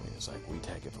mean, it's like we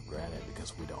take it for granted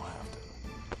because we don't have to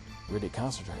really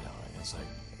concentrate on it. It's like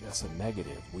that's a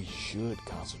negative. We should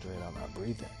concentrate on our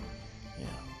breathing. You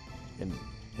know, and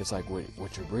it's like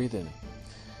with your breathing.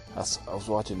 I was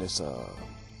watching this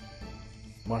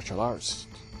martial arts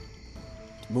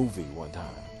movie one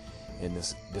time, and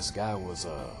this guy was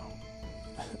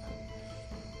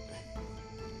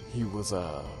he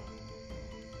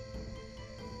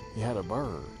had a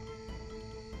bird,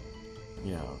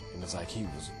 you know, and it's like he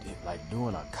was like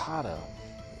doing a kata,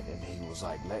 and he was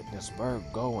like letting this bird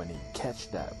go, and he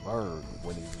catch that bird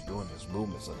when he was doing his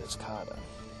movements of this kata,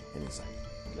 and he's like,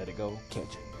 let it go,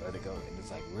 catch it, let it go, and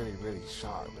it's like really, really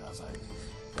sharp. And I was like,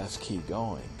 let's keep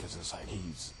going, because it's like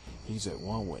he's at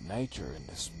one with nature, and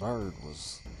this bird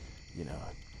was, you know,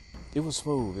 it was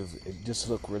smooth. It just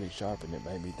looked really sharp, and it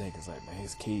made me think, it's like, man,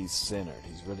 his key's centered.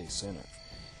 He's really centered.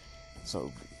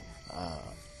 So, I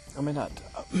may not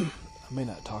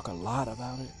talk a lot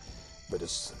about it, but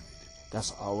that's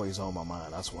always on my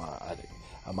mind. That's why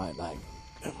I might like.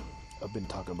 I've been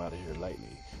talking about it here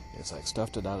lately. It's like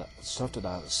stuff that I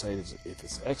say is, if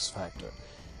it's X Factor,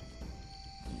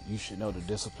 you should know the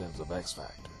disciplines of X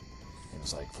Factor. And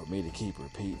it's like for me to keep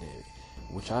repeating it,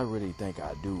 which I really think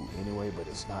I do anyway, but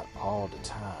it's not all the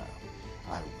time.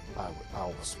 I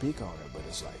will speak on it, but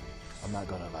it's like I'm not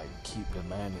gonna like keep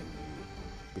demanding you,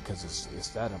 because it's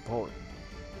that important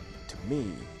to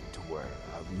me, to where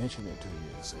I've mentioned it to you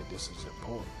and said this is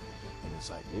important, and it's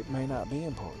like it may not be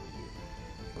important to you,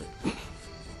 but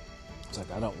it's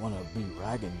like I don't want to be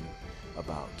ragging you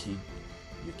about your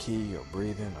key or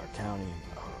breathing or counting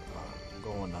or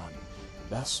going on.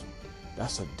 That's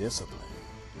a discipline.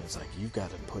 It's like you've got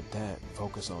to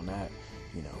focus on that,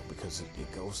 you know, because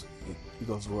it goes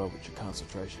well with your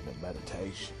concentration and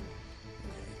meditation.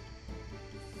 Okay?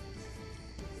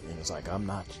 And it's like, I'm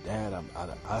not your dad.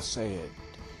 I say it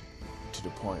to the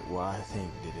point where I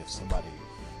think that if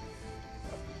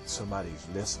somebody's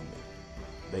listening,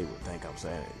 they would think I'm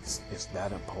saying it. It's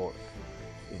that important.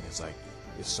 And it's like,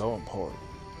 it's so important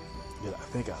that I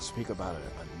think I speak about it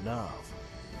enough.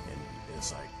 And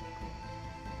it's like,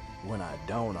 when I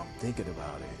don't, I'm thinking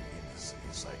about it, and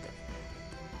it's like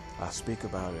I speak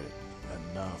about it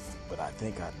enough, but I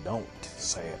think I don't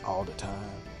say it all the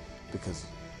time, because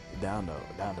down the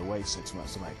way 6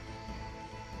 months, I'm like,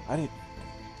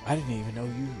 I didn't even know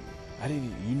you.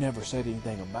 You never said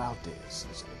anything about this.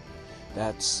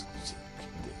 That's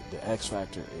the X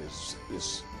factor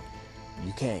is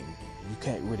you can't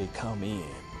really come in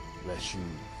unless you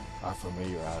are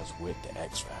familiarized with the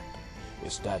X factor.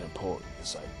 It's that important.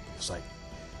 It's like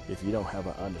if you don't have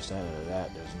an understanding of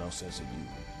that, there's no sense of you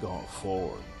going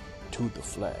forward to the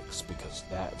flex, because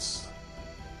that's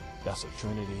a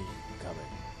trinity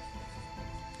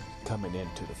coming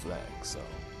into the flex. So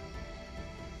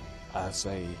I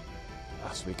say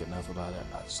I speak enough about it.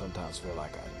 I sometimes feel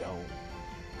like I don't,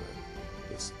 but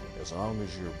it's as long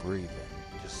as you're breathing,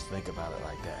 just think about it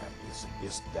like that.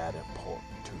 It's that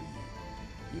important to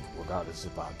you, regardless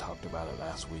if I talked about it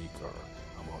last week or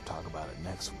I'm going to talk about it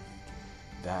next week.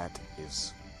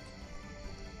 That's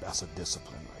a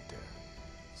discipline right there.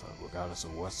 So regardless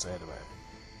of what's said about it,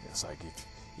 it's like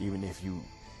even if you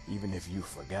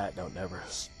forgot, don't never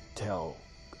tell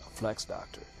a flex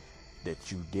doctor that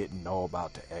you didn't know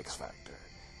about the X factor,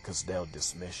 because they'll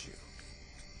dismiss you.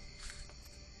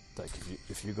 Like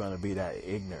if you're going to be that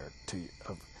ignorant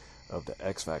of the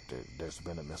X factor, there's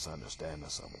been a misunderstanding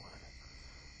somewhere.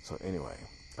 So anyway,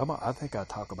 I think I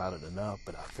talk about it enough,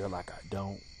 but I feel like I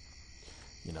don't.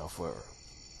 You know, for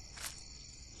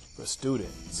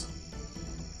students,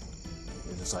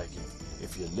 and it's like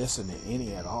if you're listening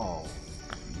any at all,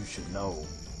 you should know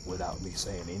without me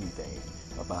saying anything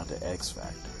about the X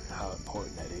factor, how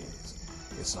important that is.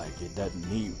 It's like it doesn't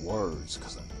need words,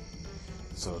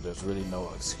 so there's really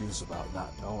no excuse about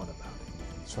not knowing about it.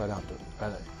 It's right out there.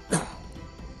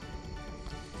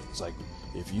 It's like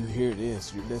if you hear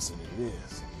this, you're listening to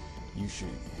this, you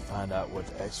should find out what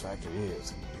the X factor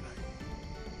is.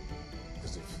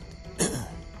 Because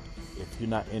if you're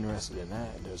not interested in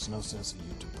that, there's no sense of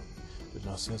you to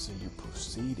there's no sense in you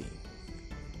proceeding.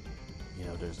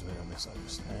 There's been a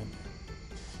misunderstanding.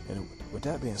 And with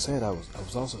that being said, I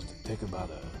was also thinking about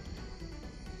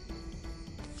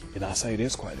and I say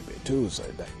this quite a bit too, so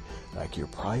like you're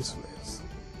priceless.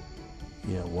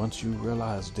 Once you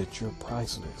realize that you're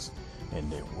priceless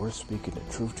and that we're speaking the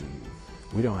truth to you,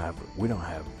 we don't have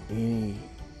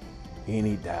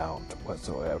any doubt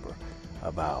whatsoever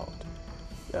about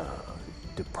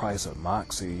the price of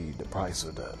Moxie, the price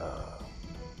of the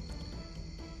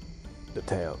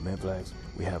tail Minflex.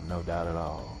 We have no doubt at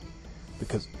all,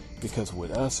 because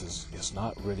with us it's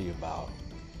not really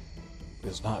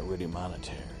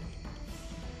monetary.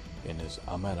 And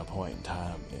I'm at a point in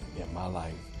time in my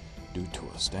life, due to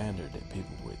a standard that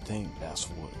people would think that's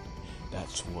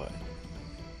what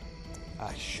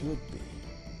I should be.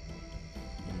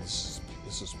 And this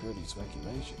is purely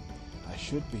speculation. I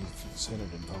should be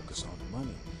centered and focused on the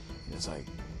money. And it's like,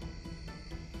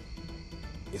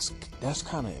 that's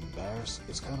kind of embarrassing.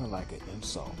 It's kind of like an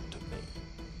insult to me.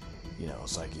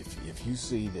 It's like if you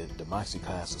see that the Maxi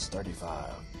class is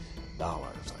 $35,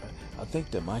 I think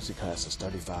the Maxi class is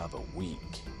 $35 a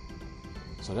week.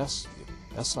 So that's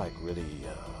like really,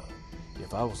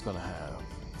 if I was gonna have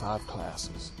 5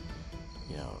 classes,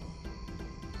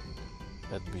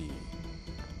 that'd be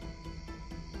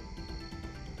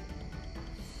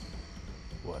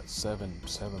what,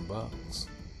 $7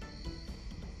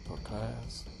 per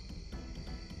class.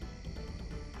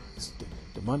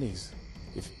 The money's,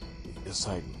 if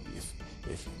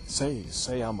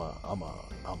say I'm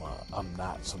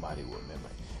not somebody with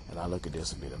memory, and I look at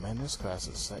this and be like, man, this class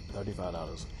is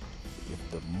 $35.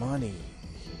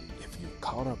 If you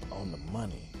caught up on the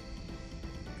money,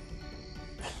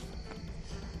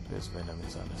 there's been a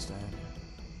misunderstanding.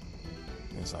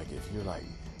 It's like, if you're like,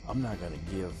 I'm not going to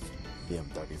give them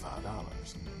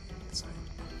 $35. It's like,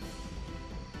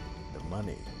 the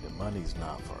money's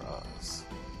not for us.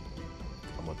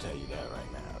 I'm going to tell you that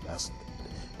right now.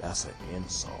 That's an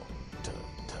insult to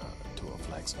a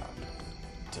flex doctor.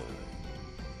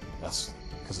 That's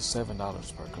because it's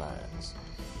 $7 per class.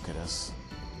 Okay,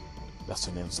 that's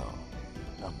an insult.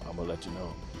 I'm gonna let you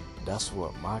know. That's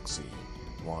what Moxie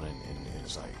wanted, and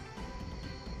it's like,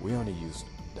 we only use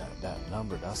that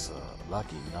number. That's a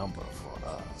lucky number for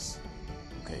us.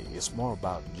 Okay, it's more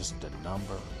about just the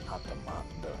number, not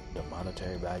the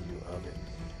monetary value of it,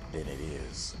 than it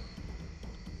is.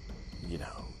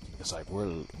 It's like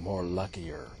we're more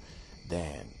luckier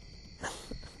than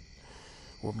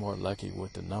we're more lucky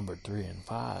with the number 3 and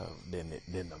 5 than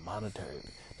the monetary.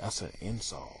 That's an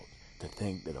insult to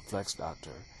think that a flex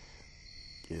doctor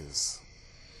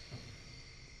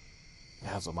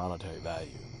has a monetary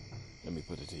value. Let me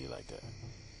put it to you like that.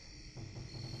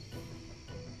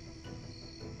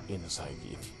 And it's like,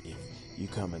 if you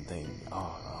come and think,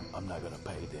 I'm not going to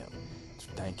pay them,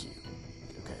 thank you.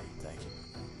 Okay, thank you.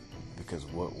 Because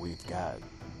what we've got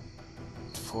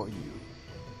for you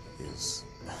is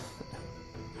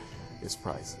it's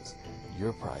priceless.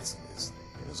 You're priceless.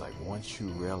 And it's like, once you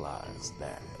realize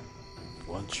that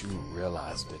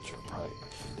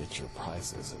you're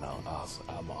priceless, and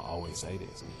I'm always say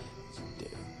this,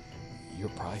 you're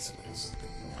priceless.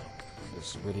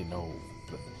 There's really no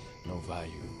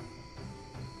value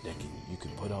that you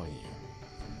can put on you.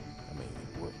 I mean,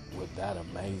 with that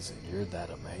amazing, you're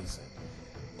that amazing.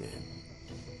 Then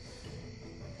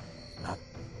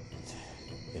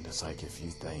and it's like, if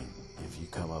you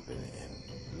come up and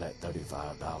let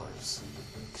 $35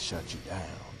 shut you down,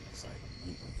 it's like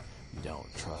you don't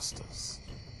trust us.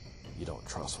 You don't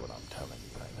trust what I'm telling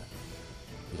you right now.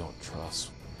 You don't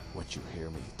trust what you hear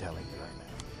me telling you right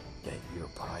now, that you're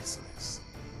priceless.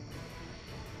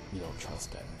 You don't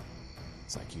trust that.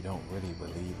 It's like you don't really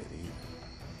believe it either.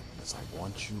 It's like,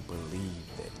 once you believe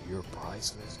that you're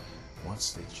priceless,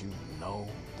 once that you know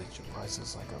that you're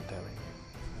priceless, like I'm telling you,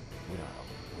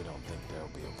 we don't think there'll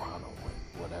be a problem with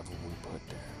whatever we put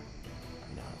there.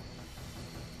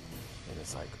 And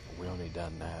it's like, we only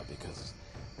done that because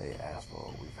they asked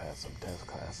for it. We've had some test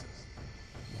classes.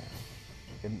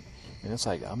 And it's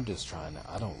like, I'm just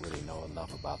I don't really know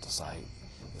enough about the site.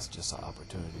 It's just an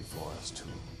opportunity for us to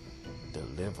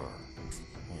deliver,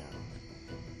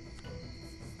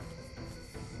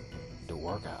 the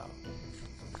workout.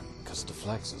 Because the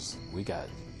flexes, we got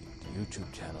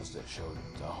YouTube channels that show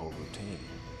the whole routine.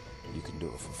 You can do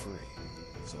it for free.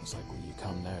 So it's like, when you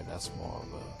come there, that's more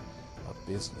of a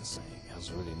business thing. It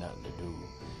has really nothing to do.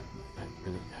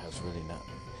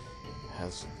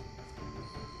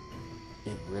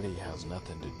 It really has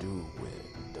nothing to do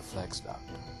with the flex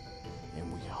doctor.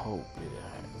 And we hope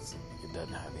it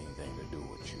doesn't have anything to do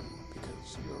with you,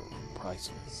 because you're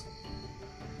priceless.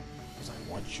 It's like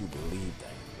once you believe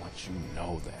that, once you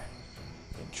know that,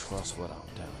 then trust what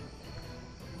I'm telling you.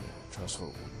 Trust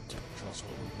what we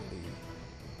believe.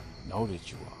 Know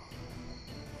that you are.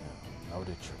 Know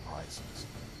that you're priceless,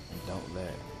 and don't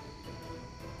let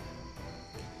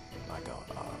like a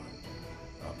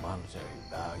monetary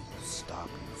value stop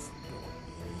you from doing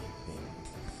anything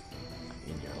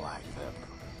in your life ever.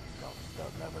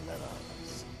 Don't never let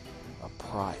a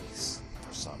price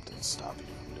for something stop you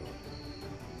from doing it.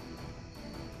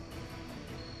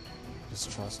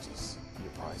 Just trust us,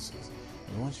 your prices.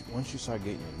 And once you start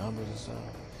getting your numbers and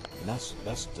stuff, and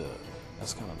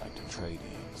that's kind of like the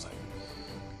trade-in. It's like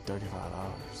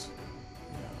 $35.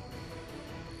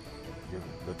 You're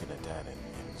looking at that and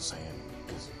saying,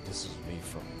 because this is me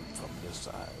from this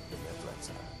side, the Netflix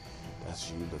side. That's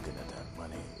you looking at that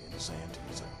money and saying to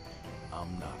yourself,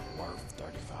 I'm not worth $35.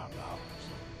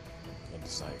 And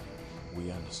it's like,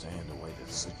 we understand the way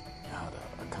that how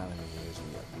the economy is.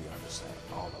 We understand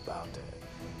all about that.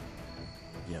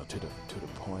 To the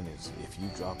point is, if you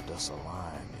dropped us a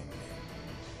line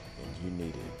and you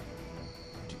needed,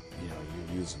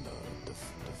 you're using the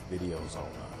videos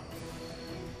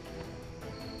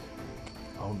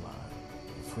online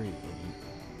for free, and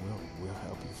we'll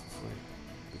help you for free,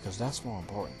 because that's more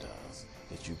important to us,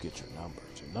 that you get your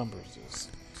numbers.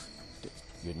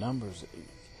 Your numbers,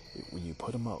 when you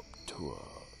put them up to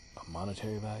a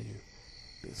monetary value,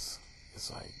 it's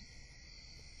like,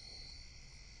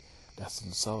 that's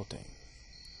insulting.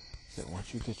 That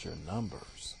once you get your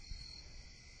numbers,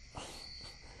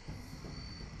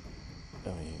 I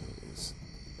mean,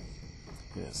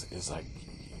 it's like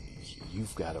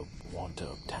you've got to want to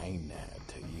obtain that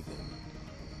to even,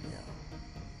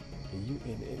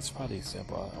 and it's probably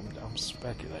simple. I'm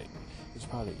speculating. It's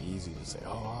probably easy to say,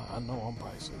 oh, I know I'm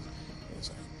priceless. And it's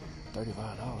like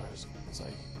 $35. It's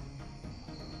like,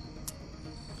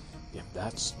 if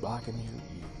that's blocking you,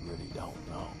 you really don't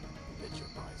know that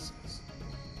you're priceless.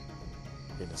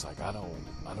 And it's like, I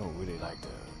don't really like to.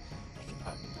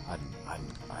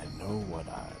 I know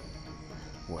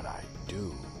what I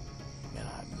do, and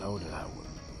I know that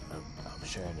I'm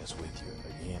sharing this with you.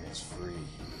 Again, it's free.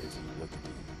 If you look at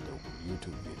the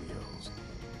YouTube videos,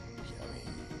 I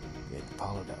mean,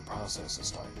 follow that process and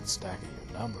start stacking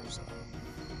your numbers up.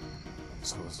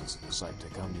 So it's like to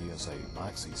come to you and say,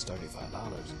 Moxie's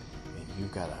 $35, and you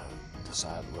gotta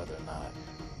decide whether or not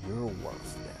you're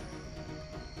worth that.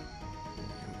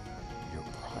 You're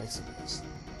priceless.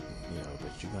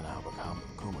 But you're gonna have a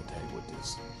kumite with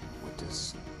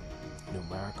this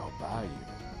numerical value.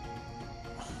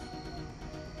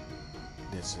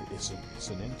 It's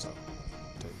an insult.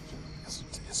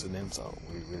 It's an insult.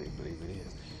 We really believe it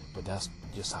is. But that's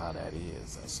just how that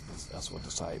is. That's what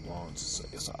the site wants.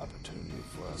 It's an opportunity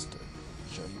for us to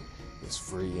show you. It's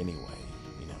free anyway,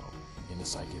 And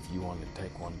it's like, if you want to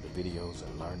take one of the videos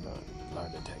and learn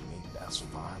the technique, that's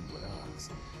fine with us.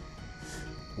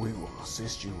 We will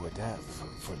assist you with that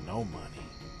for no money.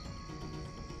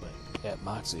 But at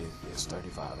Moxie, it's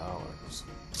 $35.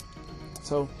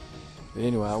 So,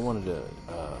 anyway, I wanted to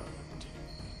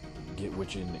get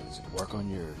with you and work on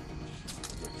your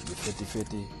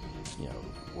 50-50,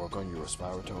 work on your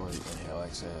respiratory, inhale,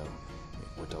 exhale,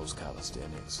 with those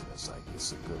calisthenics. It's like,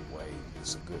 it's a good way,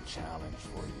 it's a good challenge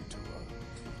for you to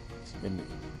and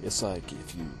it's like,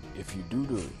 if you do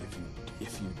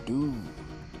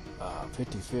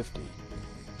 50-50,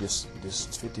 this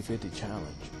 50-50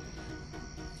 challenge,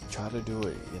 try to do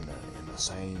it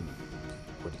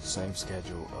with the same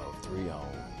schedule of 3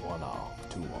 on, 1 off,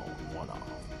 2 on, 1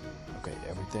 off. Okay,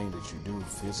 everything that you do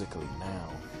physically now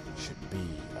should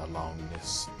be along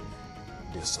this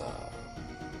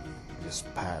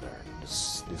pattern,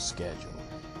 this schedule.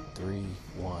 3,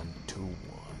 1, 2, 1.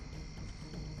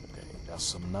 Okay, that's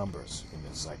some numbers, and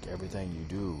it's like everything you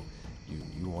do,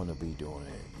 you want to be doing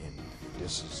it, and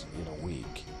this is in a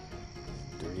week.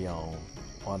 3 on,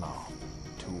 1 off,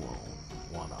 2 on,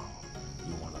 1 off.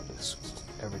 You want to,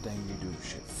 everything you do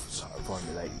should start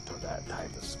formulating to that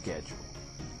type of schedule.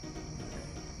 Okay?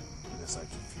 And it's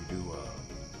like, if you do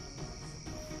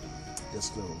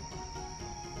this little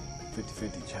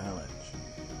 50-50 challenge,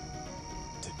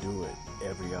 to do it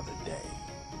every other day.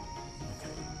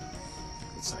 Okay,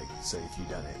 it's like, say if you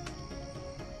done it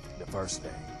the first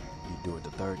day, you do it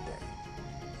the third day,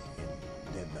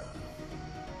 and then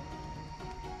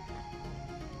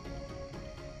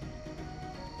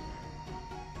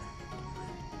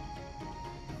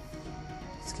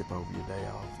skip over your day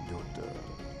off and do it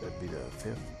that'd be the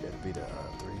fifth, that'd be the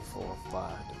 3, 4,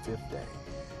 5, the 5th day.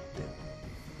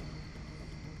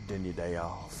 Then your day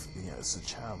off, it's a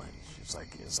challenge. It's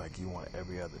like you want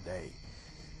every other day.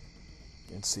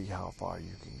 and see how far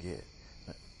you can get,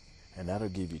 and that'll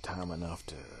give you time enough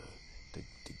to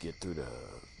get through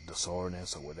the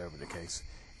soreness or whatever the case,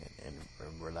 and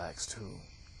relax too.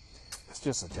 It's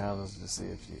just a challenge to see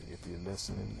if you're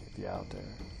listening, if you're out there.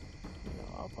 You know,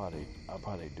 I'll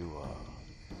probably do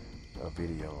a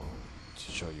video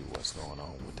to show you what's going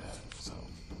on with that. So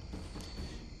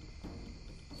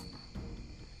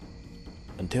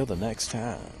until the next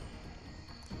time,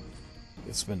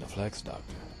 it's been the Flex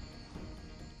Doctor.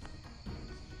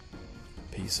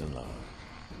 Peace and love.